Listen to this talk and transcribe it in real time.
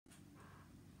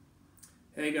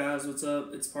Hey guys, what's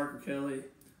up? It's Parker Kelley.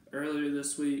 Earlier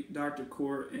this week, Dr.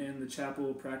 Court and the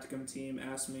Chapel Practicum team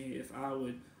asked me if I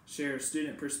would share a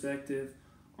student perspective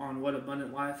on what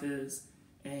abundant life is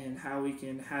and how we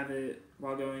can have it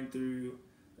while going through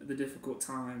the difficult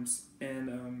times.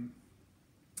 And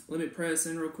let me pray us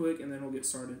in real quick and then we'll get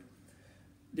started.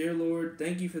 Dear Lord,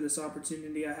 thank you for this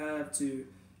opportunity I have to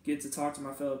get to talk to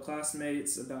my fellow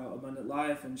classmates about abundant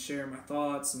life and share my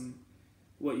thoughts and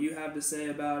what you have to say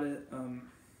about it.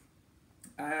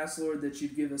 I ask, Lord, that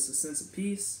you'd give us a sense of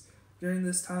peace during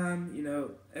this time. You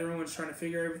know, everyone's trying to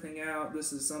figure everything out.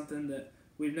 This is something that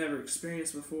we've never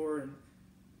experienced before, and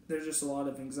there's just a lot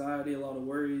of anxiety, a lot of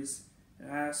worries.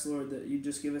 And I ask, Lord, that you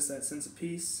just give us that sense of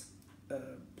peace.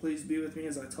 Please be with me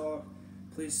as I talk.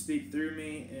 Please speak through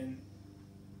me and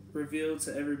reveal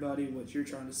to everybody what you're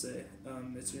trying to say.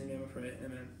 It's in your name I pray.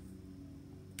 Amen.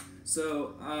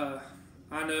 So,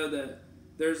 I know that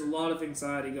there's a lot of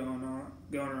anxiety going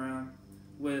around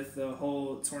with the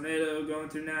whole tornado going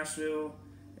through Nashville,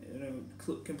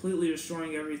 completely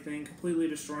destroying everything, completely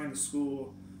destroying the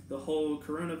school, the whole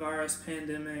coronavirus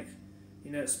pandemic,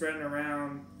 spreading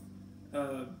around.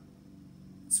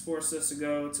 It's forced us to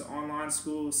go to online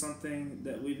school, something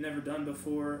that we've never done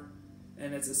before,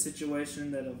 and it's a situation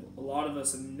that a lot of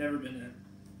us have never been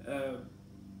in.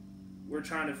 We're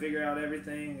trying to figure out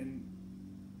everything, and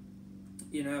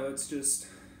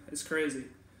it's crazy.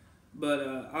 But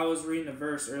I was reading a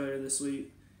verse earlier this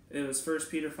week. It was 1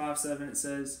 Peter 5:7. It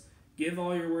says, "Give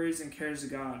all your worries and cares to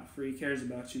God, for He cares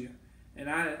about you." And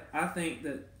I think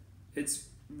that it's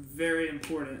very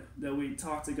important that we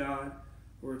talk to God.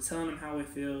 We're telling Him how we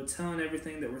feel, telling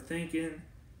everything that we're thinking.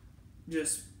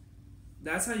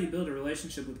 That's how you build a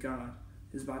relationship with God,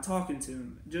 is by talking to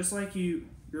Him. Just like your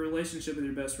relationship with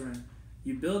your best friend.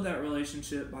 You build that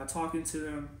relationship by talking to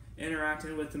them,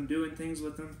 interacting with them, doing things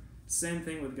with them. Same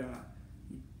thing with God.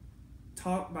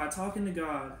 By talking to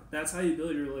God, that's how you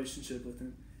build your relationship with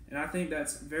Him. And I think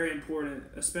that's very important,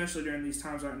 especially during these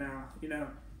times right now.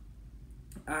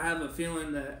 I have a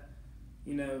feeling that,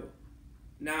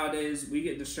 nowadays we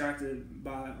get distracted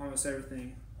by almost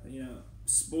everything.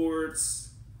 Sports,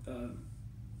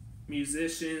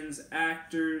 musicians,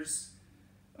 actors,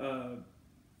 and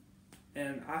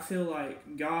I feel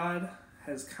like God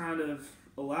has kind of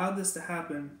allowed this to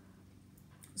happen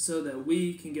so that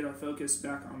we can get our focus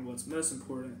back on what's most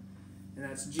important, and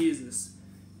that's Jesus.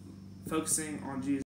 Focusing on Jesus.